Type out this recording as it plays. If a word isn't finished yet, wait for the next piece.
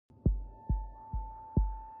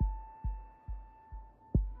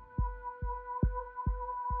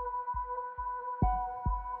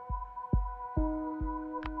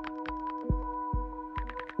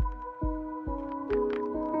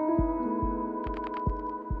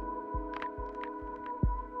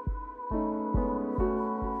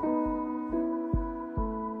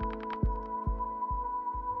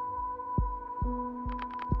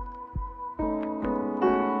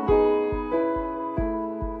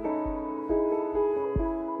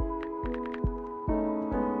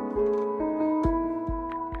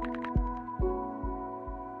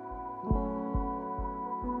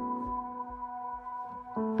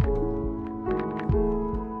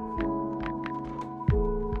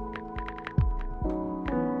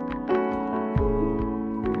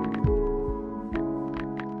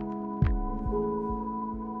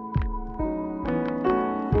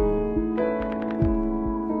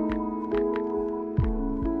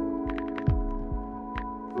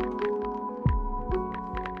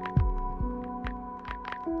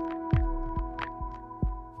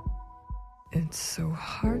It's so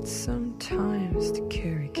hard sometimes to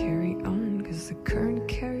carry on, 'cause the current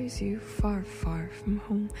carries you far, far from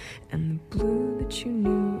home. And the blue that you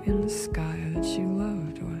knew in the sky that you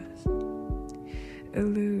loved was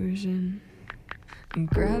illusion. And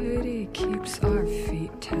gravity keeps our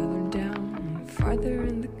feet tethered down, farther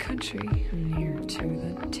in the country, near to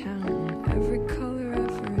the town. Every color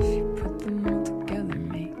ever, if you put them all together,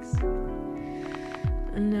 makes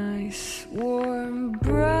a nice warm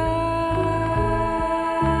bride.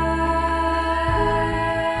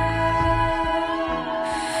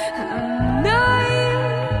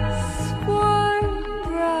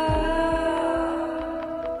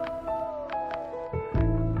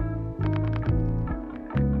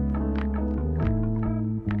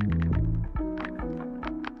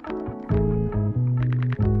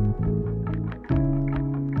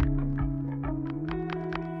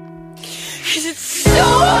 Cause it's so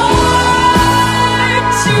hard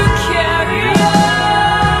to carry on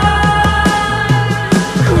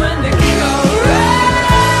when the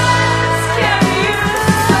currents carry you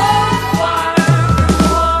so far from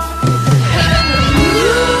home. And the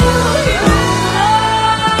blue you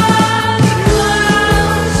love,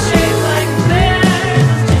 clouds shaped like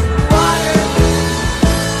theirs, just water,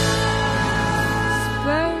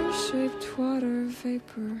 square-shaped water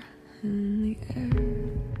vapor in the air.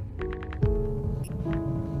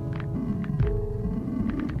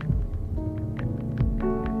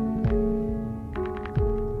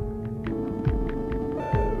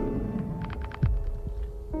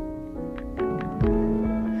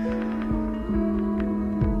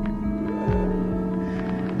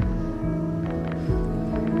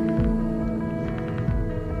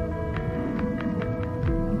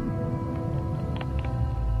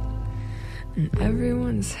 And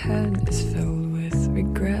everyone's head is filled with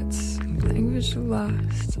regrets, language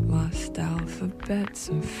lost, lost alphabets,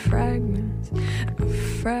 and fragments of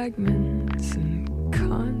fragments, and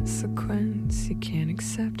consequence you can't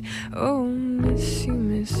accept. Oh, miss, you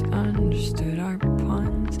misunderstood our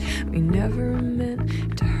puns. We never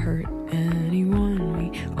meant to hurt anyone.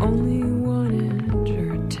 We only wanted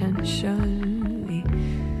your attention. We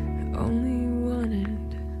only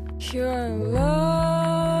wanted your love.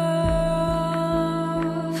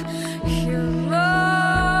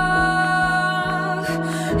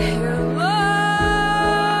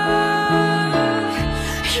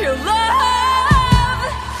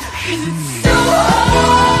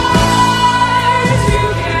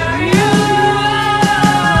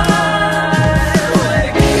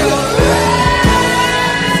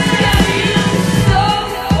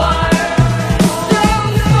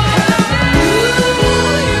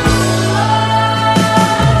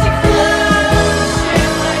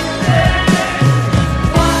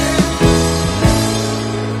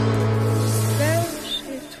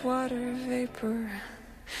 Water vapor,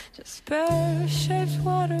 just pear-shaped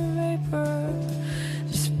water vapor,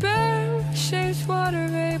 just pear-shaped water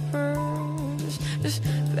vapor, just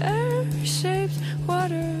pear-shaped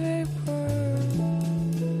water vapor.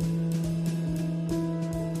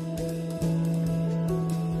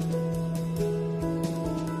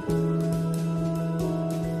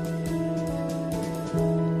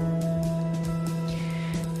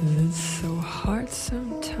 It's so hard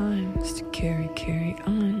sometimes to carry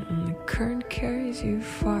on when the current carries you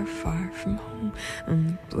far, far from home. And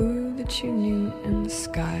the blue that you knew in the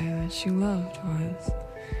sky that you loved was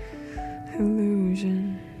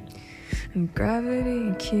illusion. And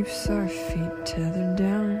gravity keeps our feet tethered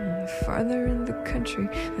down, farther in the country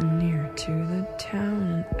than near to the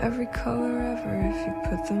town. And every color ever, if you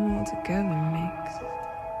put them all together,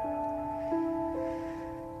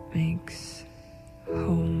 makes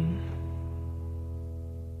home.